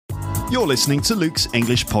You're listening to Luke's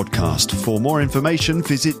English Podcast. For more information,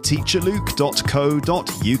 visit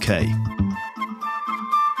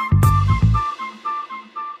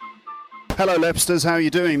teacherluke.co.uk. Hello Lepsters, how are you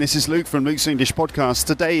doing? This is Luke from Luke's English Podcast.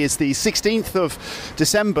 Today is the 16th of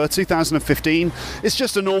December 2015. It's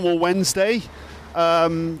just a normal Wednesday.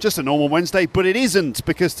 But it isn't,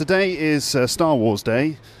 because today is Star Wars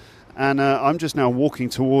Day, and I'm just now walking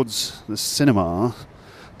towards the cinema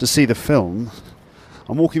to see the film.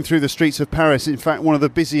 I'm walking through the streets of Paris, in fact one of the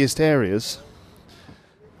busiest areas,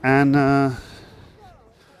 and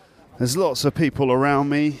there's lots of people around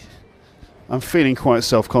me. I'm feeling quite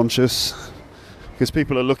self-conscious because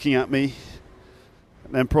people are looking at me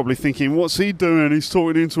and they're probably thinking, what's he doing? He's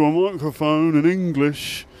talking into a microphone in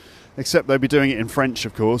English. Except they'd be doing it in French,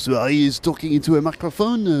 of course. He is talking into a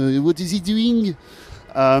microphone. What is he doing?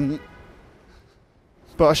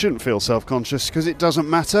 But I shouldn't feel self-conscious because it doesn't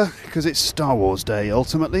matter, because it's Star Wars Day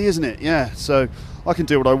ultimately, isn't it? Yeah, so I can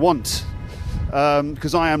do what I want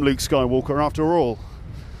because I am Luke Skywalker after all.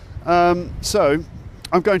 So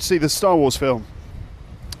I'm going to see the Star Wars film,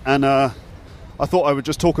 and I thought I would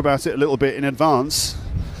just talk about it a little bit in advance.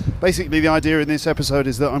 Basically, the idea in this episode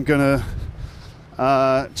is that I'm going to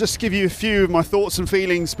just give you a few of my thoughts and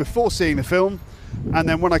feelings before seeing the film, and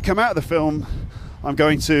then when I come out of the film I'm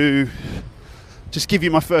going to just give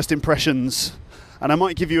you my first impressions, and I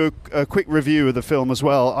might give you a quick review of the film as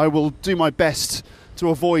well. I will do my best to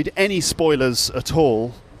avoid any spoilers at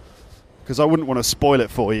all, because I wouldn't want to spoil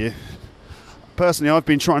it for you. Personally, I've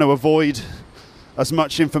been trying to avoid as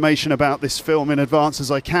much information about this film in advance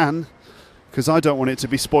as I can, because I don't want it to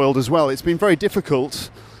be spoiled as well. It's been very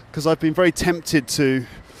difficult because I've been very tempted to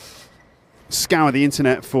scour the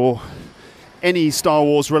internet for any Star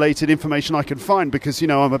Wars related information I can find, because, you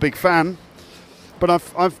know, I'm a big fan. But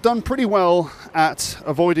I've done pretty well at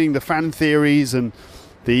avoiding the fan theories and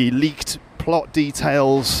the leaked plot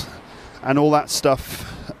details and all that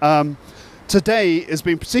stuff. Today has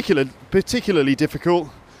been particularly difficult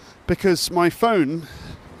because my phone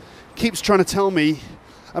keeps trying to tell me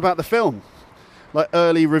about the film. Like,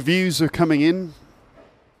 early reviews are coming in.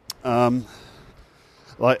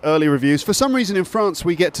 Early reviews. For some reason in France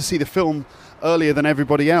we get to see the film earlier than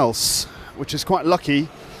everybody else, which is quite lucky.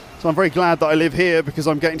 So I'm very glad that I live here, because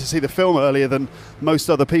I'm getting to see the film earlier than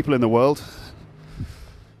most other people in the world.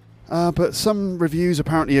 But some reviews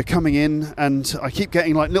apparently are coming in, and I keep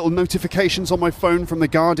getting like little notifications on my phone from The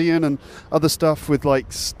Guardian and other stuff with like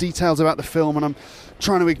details about the film, and I'm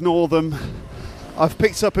trying to ignore them. I've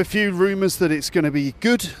picked up a few rumours that it's going to be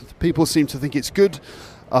good. People seem to think it's good.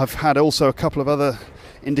 I've had also a couple of other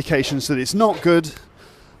indications that it's not good.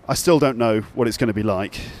 I still don't know what it's going to be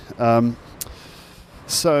like.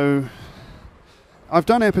 So I've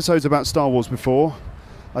done episodes about Star Wars before.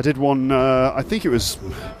 I did one, I think it was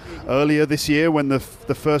earlier this year when the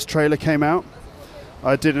first trailer came out.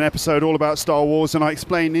 I did an episode all about Star Wars, and I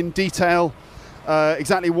explained in detail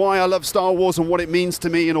exactly why I love Star Wars and what it means to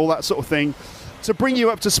me and all that sort of thing. To bring you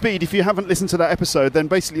up to speed, if you haven't listened to that episode, then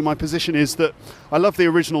basically my position is that I love the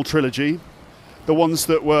original trilogy, the ones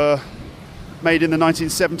that were made in the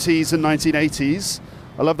 1970s and 1980s.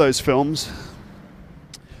 I love those films.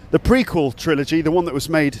 The prequel trilogy, the one that was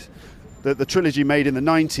made, the trilogy made in the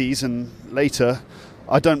 90s and later,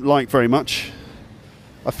 I don't like very much.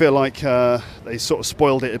 I feel like they sort of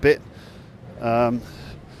spoiled it a bit. There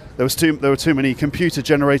were too many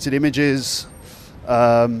computer-generated images,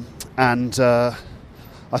 and I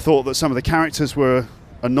thought that some of the characters were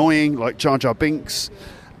annoying, like Jar Jar Binks,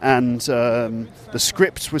 and the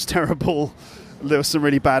script was terrible. There was some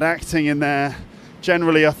really bad acting in there.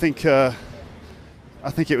 Generally, I think it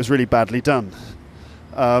was really badly done.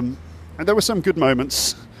 And there were some good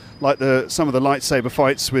moments, like some of the lightsaber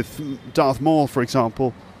fights with Darth Maul, for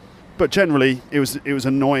example. But generally, it was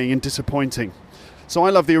annoying and disappointing. So I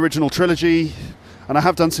love the original trilogy, and I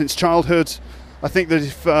have done since childhood. I think that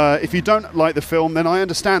if you don't like the film, then I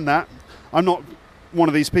understand that. I'm not one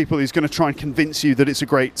of these people who's going to try and convince you that it's a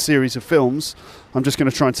great series of films. I'm just going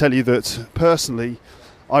to try and tell you that, personally,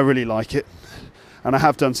 I really like it. And I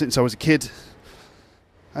have done since I was a kid.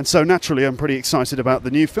 And so naturally I'm pretty excited about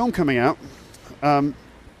the new film coming out. I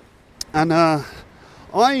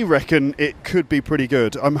reckon it could be pretty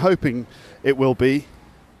good. I'm hoping it will be.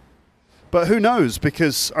 But who knows?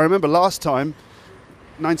 Because I remember last time,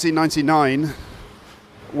 1999,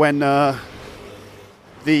 when the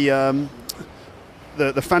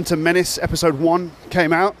Phantom Menace Episode 1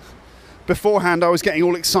 came out. Beforehand I was getting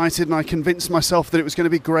all excited and I convinced myself that it was going to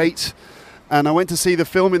be great. And I went to see the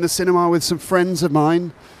film in the cinema with some friends of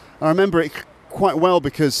mine. I remember it quite well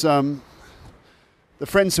because the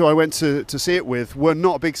friends who I went to see it with were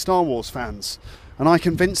not big Star Wars fans, and I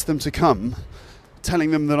convinced them to come, telling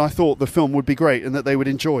them that I thought the film would be great and that they would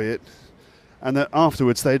enjoy it, and that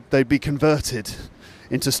afterwards they'd be converted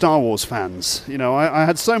into Star Wars fans. You know, I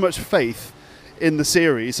had so much faith in the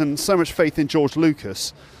series and so much faith in George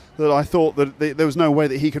Lucas that I thought that there was no way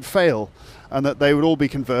that he could fail, and that they would all be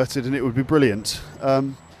converted and it would be brilliant.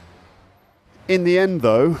 In the end,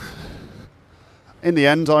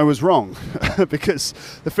 I was wrong because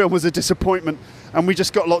the film was a disappointment, and we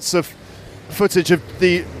just got lots of footage of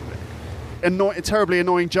the terribly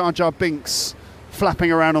annoying Jar Jar Binks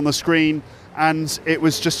flapping around on the screen, and it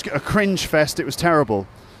was just a cringe fest. It was terrible.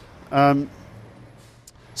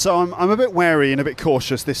 So I'm a bit wary and a bit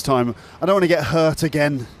cautious this time. I don't want to get hurt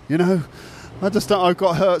again, you know. I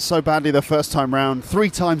got hurt so badly the first time round,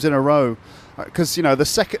 3 times in a row. Because, you know, the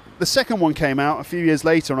second one came out a few years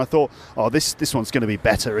later, and I thought, oh, this one's going to be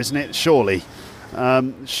better, isn't it? Surely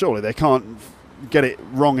they can't get it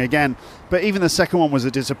wrong again. But even the second one was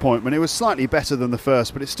a disappointment. It was slightly better than the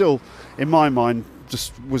first, but it still, in my mind,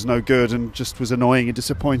 just was no good and just was annoying and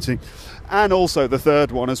disappointing. And also the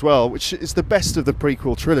third one as well, which is the best of the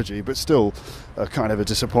prequel trilogy, but still kind of a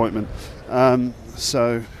disappointment.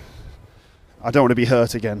 So I don't want to be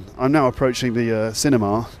hurt again. I'm now approaching the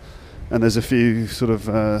cinema, and there's a few sort of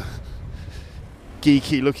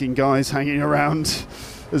geeky-looking guys hanging around.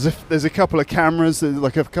 There's a couple of cameras, there's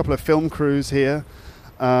like a couple of film crews here,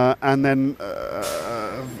 and then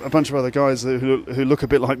a bunch of other guys who look a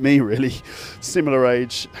bit like me, really, similar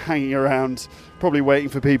age, hanging around, probably waiting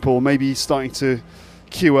for people, maybe starting to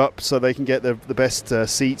queue up so they can get the best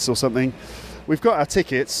seats or something. We've got our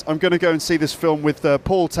tickets. I'm going to go and see this film with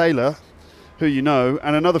Paul Taylor, who you know,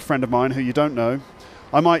 and another friend of mine who you don't know.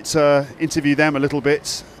 I might interview them a little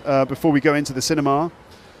bit before we go into the cinema.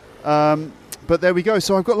 But there we go.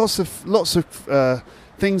 So I've got lots of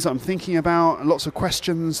things that I'm thinking about, and lots of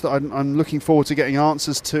questions that I'm looking forward to getting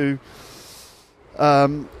answers to.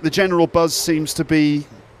 The general buzz seems to be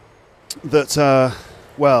that,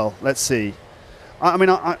 well, let's see. I mean,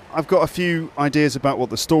 I've got a few ideas about what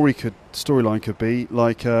the storyline could be.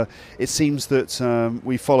 Like, it seems that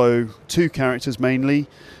we follow 2 characters mainly.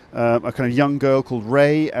 A kind of young girl called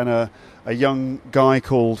Rey and a young guy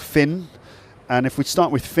called Finn. And if we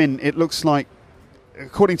start with Finn, it looks like,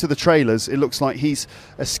 according to the trailers, it looks like he's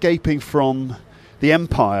escaping from the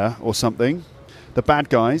Empire or something, the bad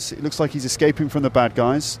guys. It looks like he's escaping from the bad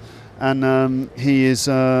guys. And he is...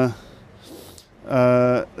 there's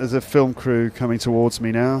a film crew coming towards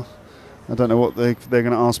me now. I don't know what they're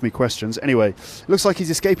going to ask me questions. Anyway, it looks like he's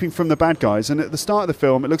escaping from the bad guys. And at the start of the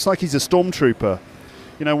film, it looks like he's a stormtrooper.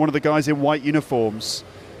 You know, one of the guys in white uniforms.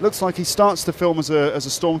 It looks like he starts the film as a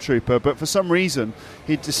stormtrooper, but for some reason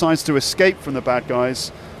he decides to escape from the bad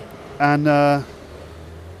guys. And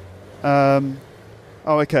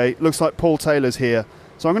okay, looks like Paul Taylor's here.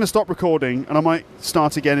 So I'm going to stop recording, and I might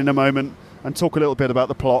start again in a moment and talk a little bit about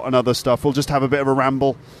the plot and other stuff. We'll just have a bit of a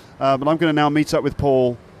ramble. But I'm going to now meet up with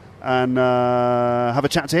Paul and have a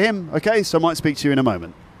chat to him. Okay, so I might speak to you in a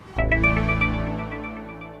moment.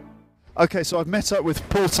 Okay, so I've met up with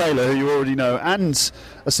Paul Taylor, who you already know, and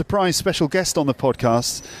a surprise special guest on the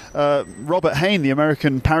podcast, Robert Hayne, the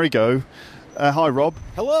American Parigo. Hi, Rob.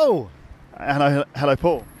 Hello. Hello,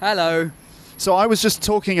 Paul. Hello. So I was just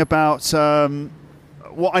talking about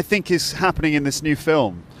what I think is happening in this new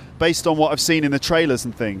film, based on what I've seen in the trailers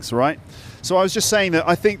and things, right? So I was just saying that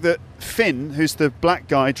I think that Finn, who's the black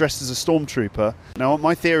guy dressed as a stormtrooper, now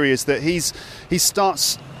my theory is that he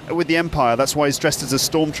starts with the Empire, that's why he's dressed as a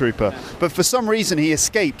stormtrooper. But for some reason he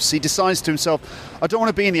escapes. He decides to himself, I don't want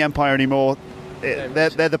to be in the Empire anymore. They're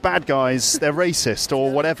the bad guys. They're racist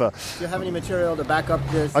or whatever. Do you have any material to back up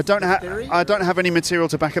this theory? I don't have any material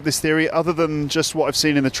to back up this theory other than just what I've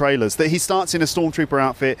seen in the trailers. That he starts in a stormtrooper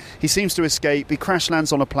outfit. He seems to escape. He crash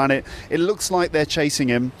lands on a planet. It looks like they're chasing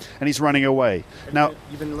him, and he's running away. Now,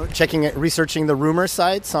 you've been researching the rumor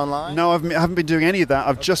sites online? No, I haven't been doing any of that.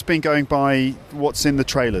 I've just been going by what's in the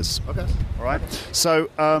trailers. Okay. All right. So,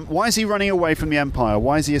 why is he running away from the Empire?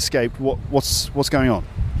 Why has he escaped? What's going on?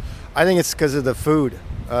 I think it's because of the food.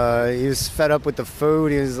 He was fed up with the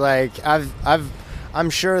food. He was like, I'm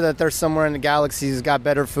sure that there's somewhere in the galaxy who's got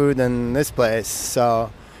better food than this place.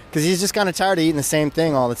 So, because he's just kind of tired of eating the same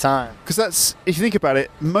thing all the time. Because that's, if you think about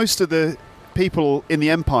it, most of the people in the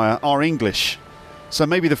Empire are English. So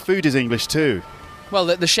maybe the food is English too. Well,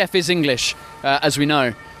 the chef is English, as we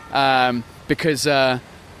know, because Eddie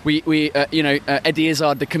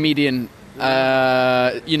Izzard, the comedian,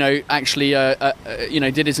 actually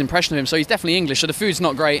did his impression of him, so he's definitely English. So the food's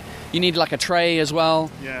not great. You need like a tray as well.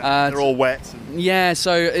 Yeah, they're all wet. Yeah,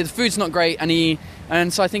 so the food's not great, and he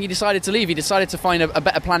And so I think he decided to leave. He decided to find a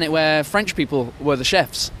better planet where French people were the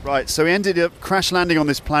chefs. Right, so he ended up crash landing on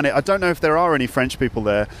this planet. I don't know if there are any French people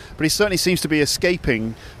there, but he certainly seems to be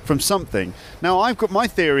escaping from something. Now, I've got my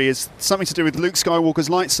theory is something to do with Luke Skywalker's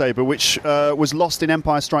lightsaber, which was lost in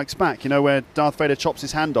Empire Strikes Back. You know, where Darth Vader chops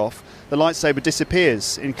his hand off, the lightsaber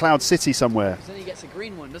disappears in Cloud City somewhere. Then he gets a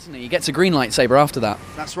green one, doesn't he? He gets a green lightsaber after that.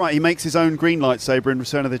 That's right, he makes his own green lightsaber in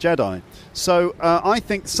Return of the Jedi. So I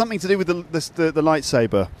think something to do with the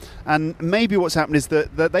lightsaber. And maybe what's happened is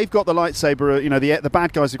that they've got the lightsaber, you know, the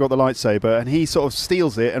bad guys have got the lightsaber, and he sort of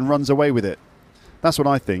steals it and runs away with it. That's what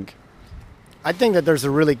I think. I think that there's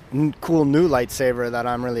a really cool new lightsaber that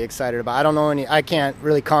I'm really excited about. I don't know I can't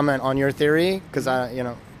really comment on your theory because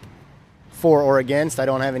for or against, I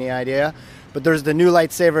don't have any idea. But there's the new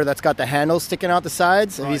lightsaber that's got the handle sticking out the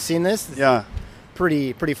sides. Have you seen this? Yeah.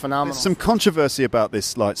 Pretty phenomenal. There's some controversy about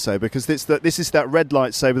this lightsaber because this is that red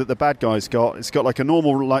lightsaber that the bad guys got. It's got like a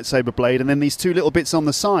normal lightsaber blade and then these two little bits on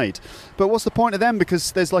the side. But what's the point of them?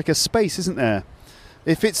 Because there's like a space, isn't there?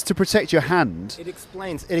 If it's to protect your hand... It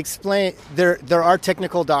explains. There are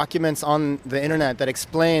technical documents on the internet that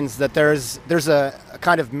explains that there's a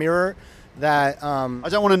kind of mirror that... I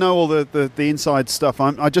don't want to know all the inside stuff.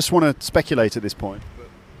 I just want to speculate at this point.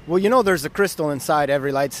 Well, you know there's a crystal inside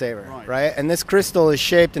every lightsaber, right? And this crystal is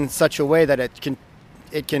shaped in such a way that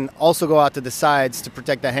it can also go out to the sides to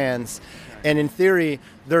protect the hands. Okay. And in theory,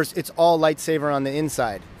 it's all lightsaber on the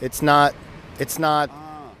inside. It's not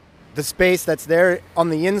the space that's there on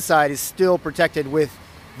the inside is still protected with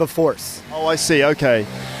the Force. Oh, I see. Okay.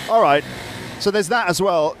 All right. So there's that as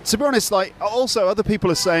well. To be honest, like also other people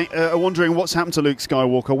are wondering what's happened to Luke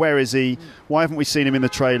Skywalker. Where is he? Why haven't we seen him in the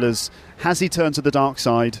trailers? Has he turned to the dark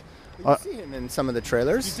side? You see him in some of the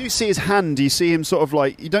trailers. You do see his hand. You see him sort of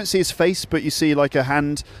like, you don't see his face, but you see like a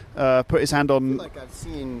hand, put his hand on... I feel like I've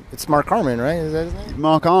seen, it's Mark Harmon, right? Is that his name?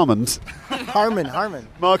 Mark Armand. Harmon.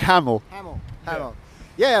 Mark Hamill. Hamill.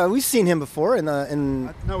 Yeah, we've seen him before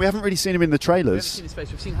No, we haven't really seen him in the trailers. We haven't seen his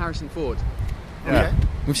face. We've seen Harrison Ford. Yeah. Okay.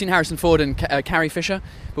 We've seen Harrison Ford and Carrie Fisher,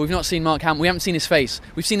 but we've not seen Mark Hamill. We haven't seen his face.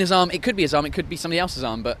 We've seen his arm. It could be his arm. It could be somebody else's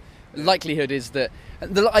arm. But likelihood is that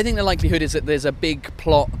I think the likelihood is that there's a big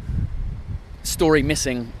plot story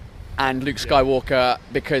missing, and Luke Skywalker,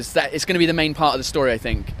 because that it's going to be the main part of the story, I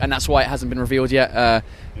think, and that's why it hasn't been revealed yet.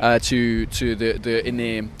 I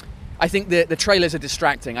think the trailers are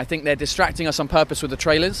distracting. I think they're distracting us on purpose with the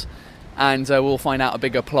trailers, and we'll find out a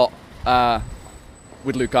bigger plot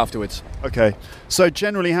with Luke afterwards. Okay. So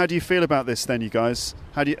generally, how do you feel about this then, you guys?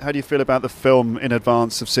 How do you feel about the film in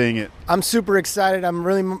advance of seeing it? I'm super excited. I'm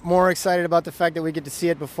really more excited about the fact that we get to see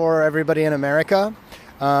it before everybody in America.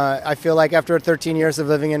 I feel like after 13 years of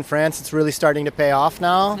living in France, it's really starting to pay off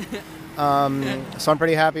now. So I'm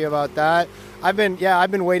pretty happy about that. I've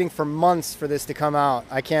been waiting for months for this to come out.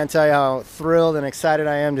 I can't tell you how thrilled and excited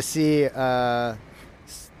I am to see,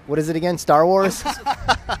 what is it again? Star Wars?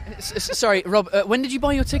 Sorry, Rob, when did you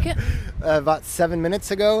buy your ticket? About 7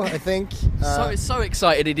 minutes ago, I think. So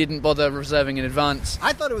excited he didn't bother reserving in advance.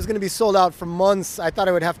 I thought it was going to be sold out for months. I thought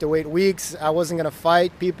I would have to wait weeks. I wasn't going to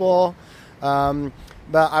fight people. But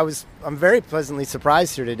I'm very pleasantly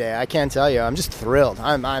surprised here today. I can't tell you. I'm just thrilled.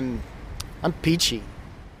 I'm peachy.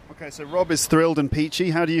 Okay, so Rob is thrilled and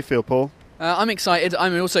peachy. How do you feel, Paul? I'm excited.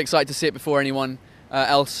 I'm also excited to see it before anyone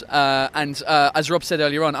else. And as Rob said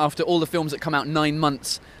earlier on, after all the films that come out 9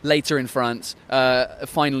 months later in France,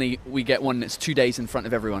 finally we get one that's 2 days in front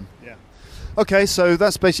of everyone. Yeah. Okay, so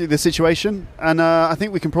that's basically the situation, and I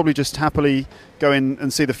think we can probably just happily go in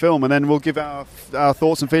and see the film, and then we'll give our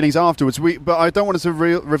thoughts and feelings afterwards. But I don't want us to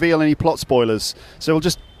reveal any plot spoilers, so we'll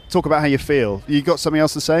just talk about how you feel. You got something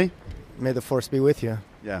else to say? May the Force be with you.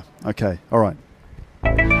 Yeah, okay, all right.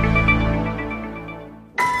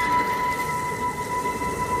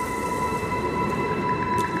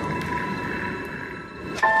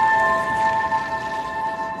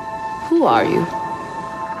 Who are you?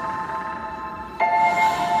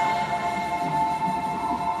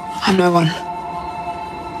 I'm no one.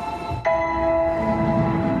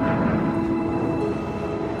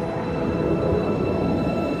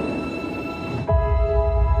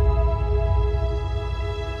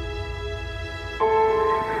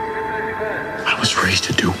 I was raised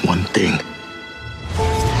to do one thing,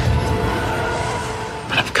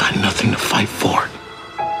 but I've got nothing to fight for.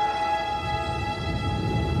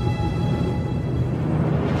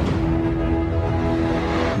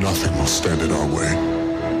 Nothing will stand in our way.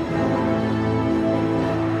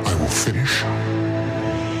 I will finish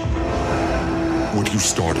what you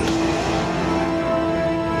started.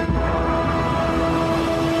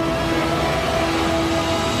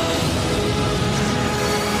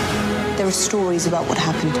 there are stories about what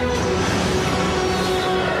happened.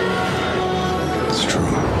 It's true.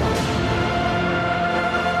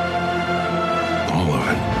 All of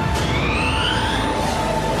it.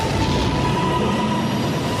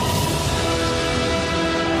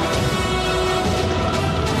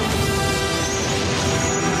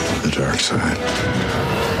 The dark side.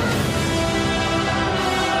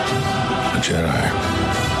 A Jedi.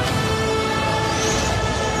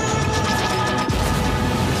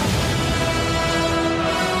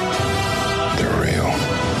 They're real.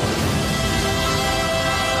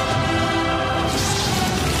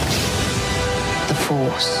 The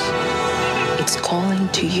Force. It's calling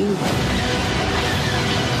to you.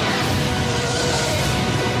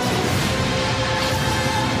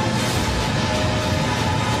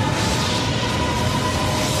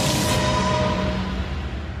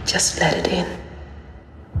 Just let it in.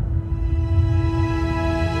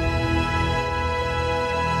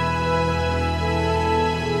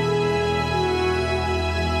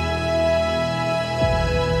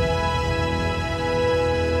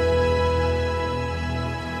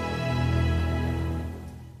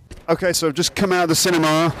 Okay, so I've just come out of the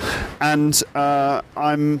cinema, and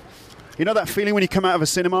I'm... You know that feeling when you come out of a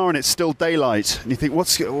cinema and it's still daylight, and you think,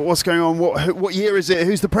 what's going on? What year is it?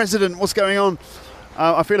 Who's the president? What's going on?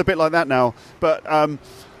 I feel a bit like that now, but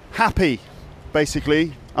happy,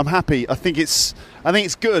 basically. I'm happy. I think it's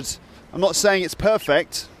good. I'm not saying it's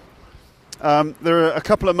perfect. There are a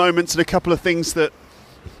couple of moments and a couple of things that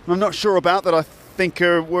I'm not sure about that I think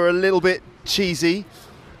were a little bit cheesy.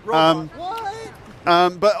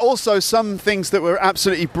 But also some things that were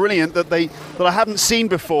absolutely brilliant that I hadn't seen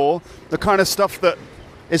before. The kind of stuff that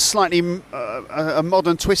is slightly a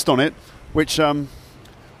modern twist on it, which I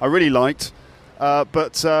really liked.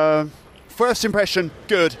 But first impression,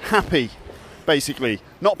 good, happy, basically.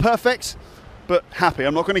 Not perfect, but happy.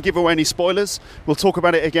 I'm not going to give away any spoilers. We'll talk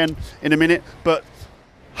about it again in a minute. But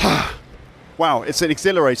wow, it's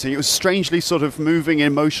exhilarating. It was strangely sort of moving,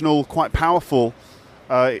 emotional, quite powerful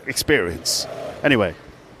experience. Anyway,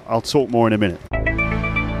 I'll talk more in a minute.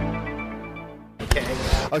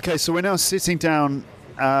 Okay, so we're now sitting down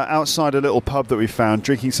outside a little pub that we found,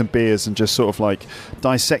 drinking some beers and just sort of like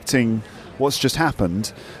dissecting what's just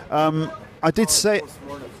happened. I did say,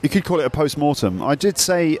 you could call it a post-mortem. I did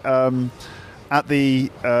say earlier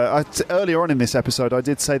on in this episode, I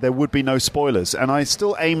did say there would be no spoilers, and I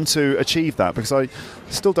still aim to achieve that because I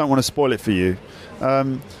still don't want to spoil it for you.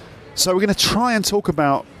 So we're going to try and talk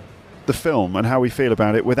about the film and how we feel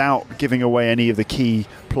about it without giving away any of the key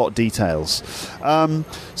plot details.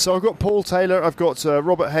 So I've got Paul Taylor, I've got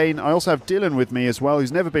Robert Hayne, I also have Dylan with me as well,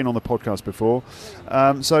 who's never been on the podcast before.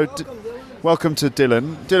 Welcome to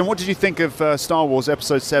Dylan. Dylan, what did you think of Star Wars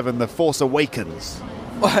Episode 7, The Force Awakens?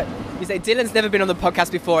 What? You say Dylan's never been on the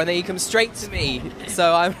podcast before, and then you come straight to me.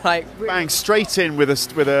 So I'm like, bang, straight in with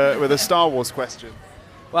a Star Wars question.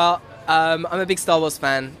 Well, I'm a big Star Wars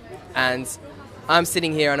fan, and I'm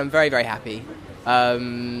sitting here and I'm very, very happy.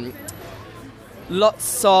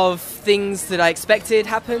 Lots of things that I expected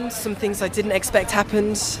happened. Some things I didn't expect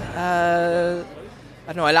happened. I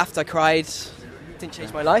don't know, I laughed, I cried. Didn't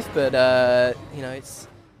change my life, but, it's...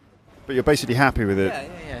 But you're basically happy with it?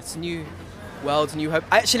 Yeah. It's a new world, a new hope.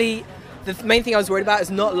 Actually, the main thing I was worried about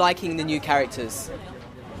is not liking the new characters.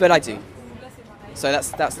 But I do. So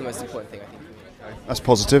that's the most important thing, I think. That's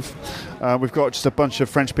positive. We've got just a bunch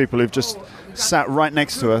of French people who've just sat right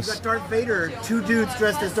next to us. We've got Darth Vader. 2 dudes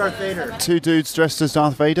dressed as Darth Vader. 2 dudes dressed as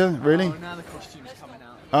Darth Vader? Really? Oh, now the costume's coming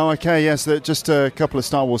out. Oh, okay, yes. Just a couple of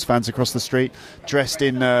Star Wars fans across the street dressed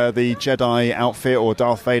in the Jedi outfit or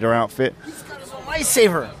Darth Vader outfit. He's got his own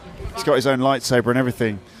lightsaber. He's got his own lightsaber and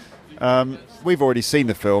everything. We've already seen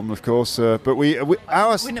the film, of course, but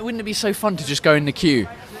Wouldn't it be so fun to just go in the queue?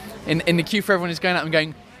 In the queue for everyone who's going up and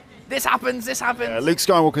going, this happens. Luke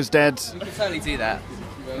Skywalker's dead. We can totally do that.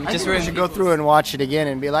 I think we should go through and watch it again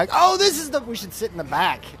and be like, oh, we should sit in the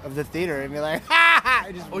back of the theater and be like, ha ha!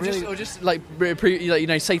 Or just like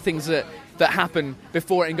say things that happen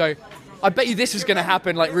before it and go, I bet you this is going to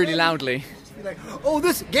happen, like really loudly. Be like, oh,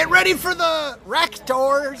 get ready for the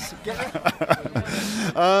Raptors!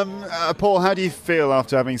 Paul, how do you feel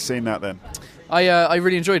after having seen that then? I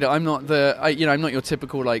really enjoyed it. I'm not your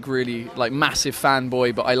typical really massive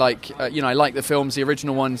fanboy, but I like I like the films, the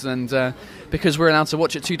original ones, and because we're allowed to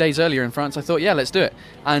watch it 2 days earlier in France, I thought let's do it,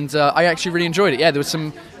 and I actually really enjoyed it. Yeah, there was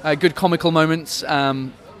some good comical moments,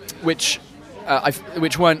 which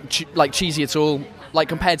weren't cheesy at all, like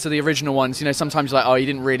compared to the original ones. Sometimes you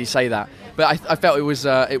didn't really say that, but I felt it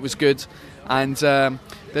was good, and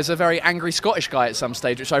There's a very angry Scottish guy at some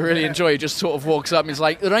stage, which I really enjoy. He just sort of walks up and he's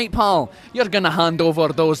like, right, pal, you're going to hand over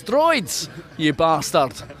those droids, you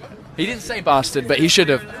bastard. He didn't say bastard, but he should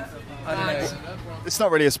have. I don't know. It's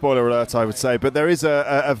not really a spoiler alert, I would say, but there is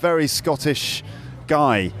a very Scottish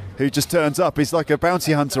guy who just turns up. He's like a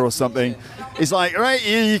bounty hunter or something. He's like, right,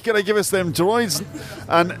 you're going to give us them droids?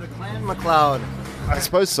 And Clan MacLeod. I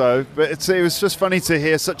suppose so, but it was just funny to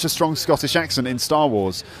hear such a strong Scottish accent in Star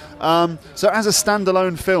Wars. So as a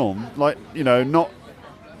standalone film, like, you know, not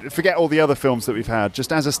forget all the other films that we've had,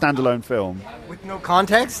 just as a standalone film. With no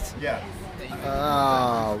context? Yeah.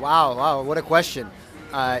 Oh, wow, what a question.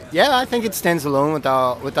 Yeah, I think it stands alone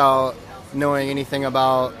without knowing anything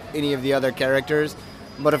about any of the other characters.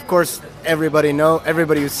 But of course, everybody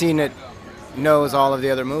who's seen it knows all of the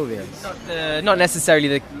other movies. Not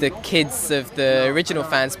necessarily the kids of the original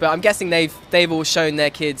fans, but I'm guessing they've all shown their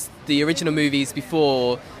kids the original movies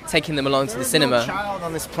before taking them along to the cinema. There's no child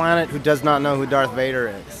on this planet who does not know who Darth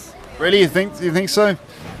Vader is. Really? You think so?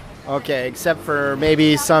 Okay, except for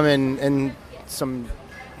maybe some in some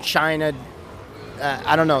China.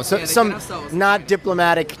 I don't know. So, some not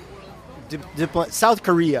diplomatic. South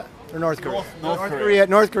Korea or North Korea.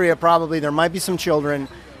 North Korea probably. There might be some children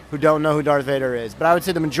who don't know who Darth Vader is, but I would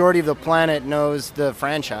say the majority of the planet knows the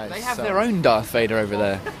franchise. They have their own Darth Vader over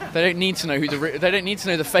there. They don't need to know they don't need to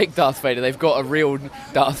know the fake Darth Vader. They've got a real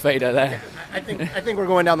Darth Vader there. I think we're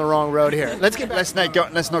going down the wrong road here. Let's not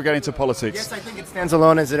get into politics. Yes, I think it stands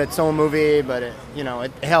alone as its own movie, but it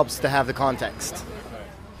helps to have the context.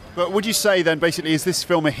 But would you say then, basically, is this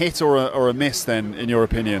film a hit or a miss then, in your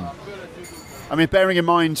opinion? I mean, bearing in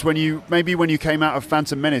mind when you came out of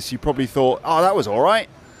Phantom Menace, you probably thought, oh, that was all right.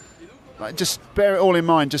 Like, just bear it all in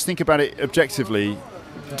mind. Just think about it objectively.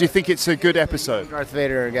 Do you think it's a good episode? Darth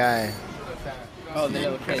Vader guy. Oh, the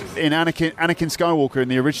little kid. In Anakin Skywalker in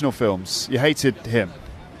the original films, you hated him.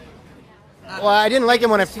 Well, I didn't like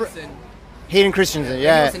him when Hayden Christensen,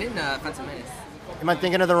 yeah. He wasn't in Phantom Menace. Am I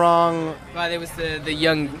thinking of the wrong? Well, there was the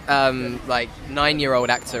young,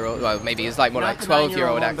 9-year-old actor, or well, maybe it's like more like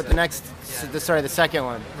 12-year-old actor. But the second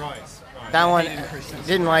one. Right. That one,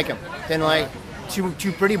 didn't like him. Didn't like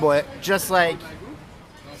too pretty boy. Just like.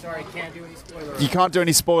 Sorry, can't do any spoilers. You can't do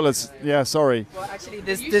any spoilers. Yeah, sorry. Well, actually,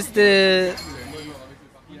 there's the.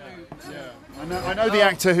 I know the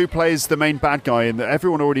actor who plays the main bad guy, and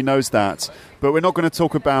everyone already knows that. But we're not going to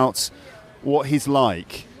talk about what he's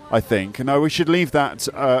like. I think. No, we should leave that.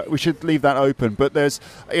 Open. But there's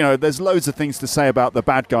loads of things to say about the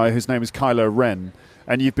bad guy whose name is Kylo Ren,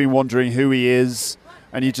 and you've been wondering who he is,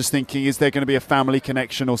 and you're just thinking, is there going to be a family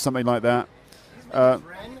connection or something like that?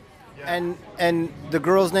 And the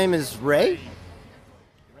girl's name is Rey.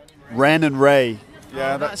 Ren and Rey.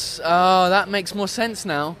 Yeah, that makes more sense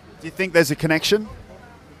now. Do you think there's a connection?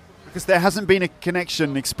 Because there hasn't been a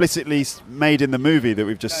connection explicitly made in the movie that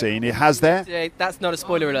we've just seen. It has there? Yeah, that's not a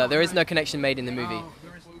spoiler alert. There is no connection made in the movie.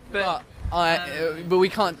 But we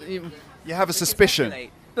can't. You have a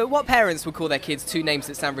suspicion. But what parents would call their kids two names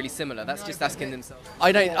that sound really similar? That's just asking themselves.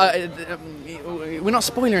 We're not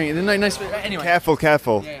spoiling it. No, anyway.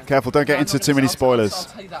 Careful. Don't get into too many spoilers. I'll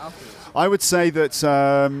tell you that afterwards. I would say that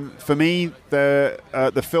for me,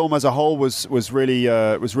 the film as a whole was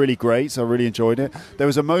really great. I really enjoyed it. There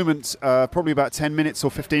was a moment, probably about 10 minutes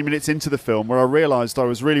or 15 minutes into the film, where I realised I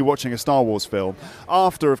was really watching a Star Wars film.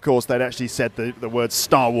 After, of course, they'd actually said the word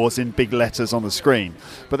Star Wars in big letters on the screen.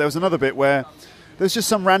 But there was another bit where there's just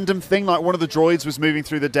some random thing, like one of the droids was moving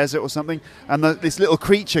through the desert or something, and this little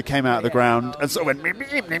creature came out of the ground and sort of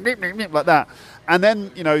went like that. And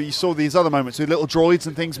then, you saw these other moments with little droids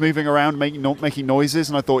and things moving around, making noises,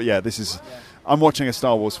 and I thought, I'm watching a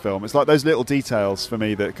Star Wars film. It's like those little details for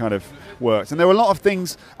me that kind of worked. And there were a lot of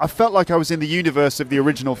things, I felt like I was in the universe of the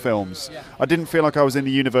original films. I didn't feel like I was in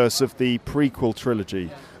the universe of the prequel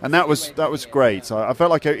trilogy. And that was great. I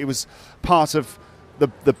felt like it was part of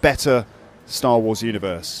the better Star Wars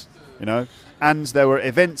universe, and there were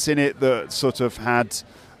events in it that sort of had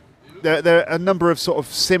there are a number of sort of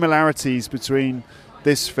similarities between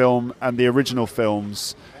this film and the original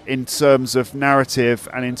films in terms of narrative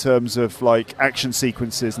and in terms of like action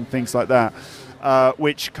sequences and things like that,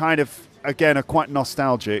 which kind of again are quite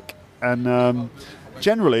nostalgic and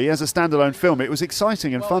generally as a standalone film it was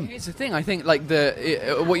exciting and fun. Here's the thing, I think like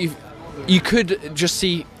you could just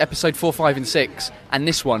see episode 4, 5 and 6 and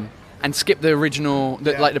this one and skip the original,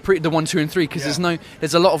 the 1, 2, and 3, because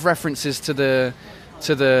there's a lot of references to the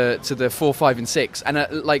 4, 5, and 6, and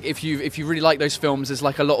like if you really like those films, there's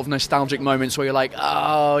like a lot of nostalgic moments where you're like,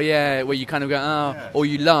 oh yeah, where you kind of go, or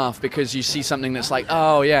you laugh because you see something that's like,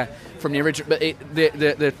 oh yeah, from the original. But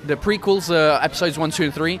the prequels, episodes 1, 2,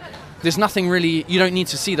 and 3, There's nothing really. You don't need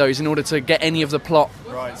to see those in order to get any of the plot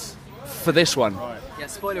for this one. Yeah,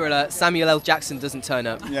 spoiler alert, Samuel L. Jackson doesn't turn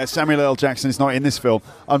up. Yeah, Samuel L. Jackson is not in this film,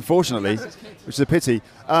 unfortunately, which is a pity.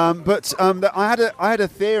 I had a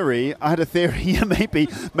theory. Yeah, maybe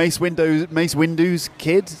Mace Windu's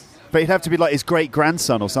kid, but it'd have to be like his great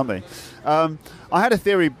grandson or something. I had a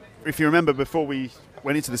theory, if you remember, before we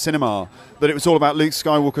went into the cinema, that it was all about Luke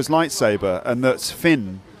Skywalker's lightsaber, and that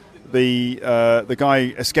Finn, the guy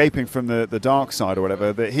escaping from the dark side or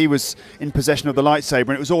whatever, that he was in possession of the lightsaber,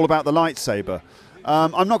 and it was all about the lightsaber.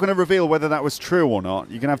 I'm not going to reveal whether that was true or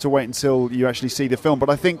not. You're going to have to wait until you actually see the film.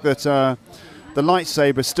 But I think that the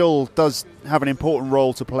lightsaber still does have an important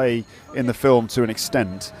role to play in the film to an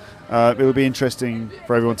extent. It will be interesting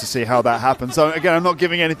for everyone to see how that happens. So again, I'm not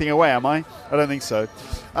giving anything away, am I? I don't think so.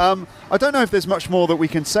 I don't know if there's much more that we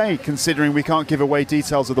can say, considering we can't give away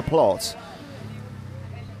details of the plot.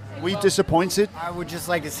 Are we disappointed? I would just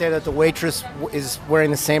like to say that the waitress is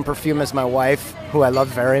wearing the same perfume as my wife, who I love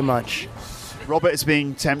very much. Robert is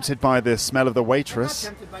being tempted by the smell of the waitress.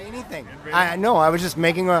 I'm not tempted by anything. I know. I was just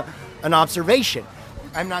making an observation.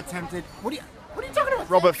 I'm not tempted. What are you talking about?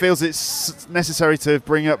 Robert feels it's necessary to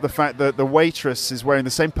bring up the fact that the waitress is wearing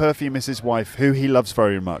the same perfume as his wife, who he loves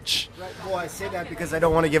very much. Right. Well, I say that because I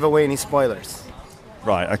don't want to give away any spoilers.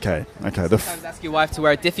 Right. Okay. Sometimes ask your wife to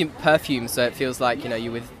wear a different perfume, so it feels like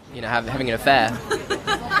you're with having an affair.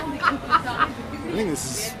 I think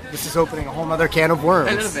this is opening a whole other can of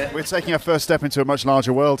worms. A little bit. We're taking our first step into a much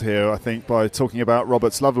larger world here, I think, by talking about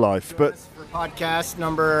Robert's love life. But for podcast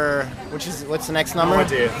number, what's the next number? No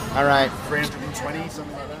idea. All right, 320,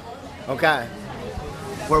 something like that. Okay.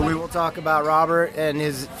 Where we will talk about Robert and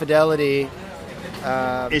his fidelity.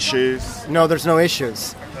 Issues. No, there's no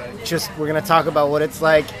issues. Okay. Just we're going to talk about what it's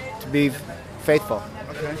like to be faithful.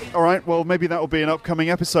 All right, well, maybe that will be an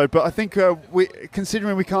upcoming episode. But I think,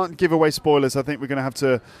 considering we can't give away spoilers, I think we're going to have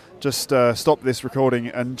to just stop this recording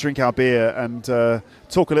and drink our beer and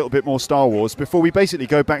talk a little bit more Star Wars before we basically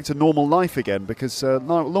go back to normal life again, because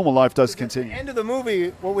normal life does continue. At the end of the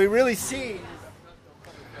movie, what we really see...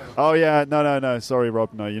 Oh, yeah, no. Sorry,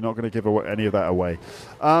 Rob. No, you're not going to give any of that away.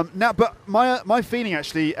 Now, but my feeling,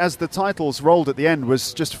 actually, as the titles rolled at the end,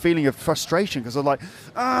 was just a feeling of frustration, because I was like,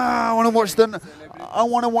 I want to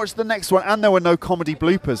watch the next one. And there were no comedy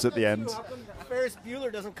bloopers at the end. Ferris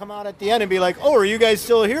Bueller doesn't come out at the end and be like, oh, are you guys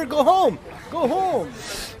still here? Go home.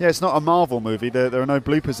 Yeah, it's not a Marvel movie. There are no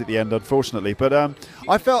bloopers at the end, unfortunately. But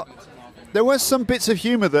I felt... There were some bits of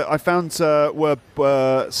humour that I found were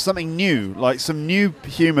something new, like some new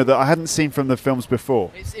humour that I hadn't seen from the films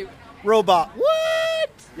before. Robot, what?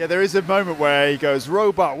 Yeah, there is a moment where he goes,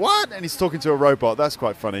 robot, what? And he's talking to a robot. That's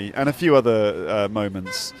quite funny. And a few other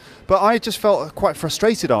moments. But I just felt quite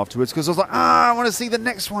frustrated afterwards because I was like, I want to see the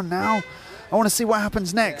next one now. I want to see what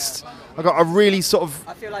happens next. I got a really sort of...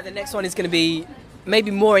 I feel like the next one is going to be maybe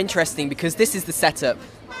more interesting because this is the setup.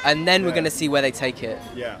 And then we're going to see where they take it.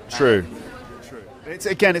 Yeah, true. It's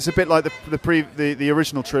a bit like the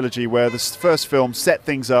original trilogy, where the first film set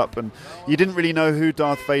things up, and you didn't really know who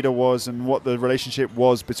Darth Vader was and what the relationship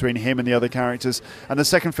was between him and the other characters. And the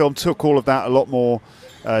second film took all of that a lot more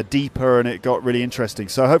deeper, and it got really interesting.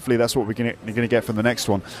 So hopefully that's what we're going to get from the next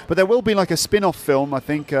one. But there will be like a spin-off film, I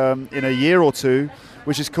think, in a year or two,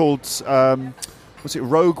 which is called... was it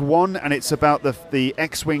Rogue One? And it's about the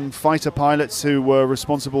X-Wing fighter pilots who were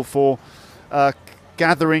responsible for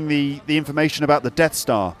gathering the information about the Death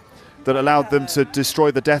Star that allowed them to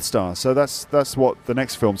destroy the Death Star. So that's what the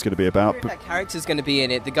next film's going to be about. That character's going to be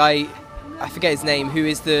in it. The guy, I forget his name, who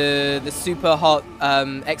is the super hot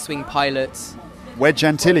X-Wing pilot. Wedge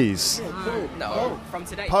Antilles. No, from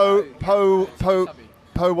today. Poe,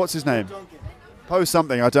 what's his name? Poe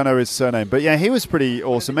something, I don't know his surname. But yeah, he was pretty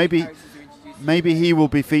awesome. Maybe he will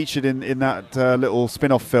be featured in that little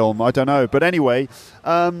spin-off film. I don't know. But anyway,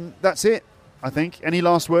 that's it, I think. Any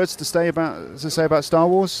last words to say about Star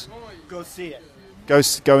Wars? Go see it. Go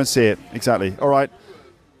and see it. Exactly. All right.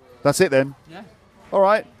 That's it then. Yeah. All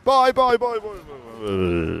right. Bye.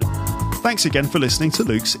 Thanks again for listening to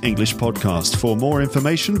Luke's English podcast. For more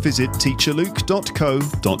information, visit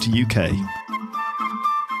teacherluke.co.uk.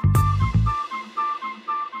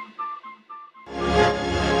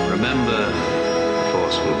 Remember, the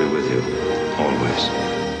Force will be with you, always.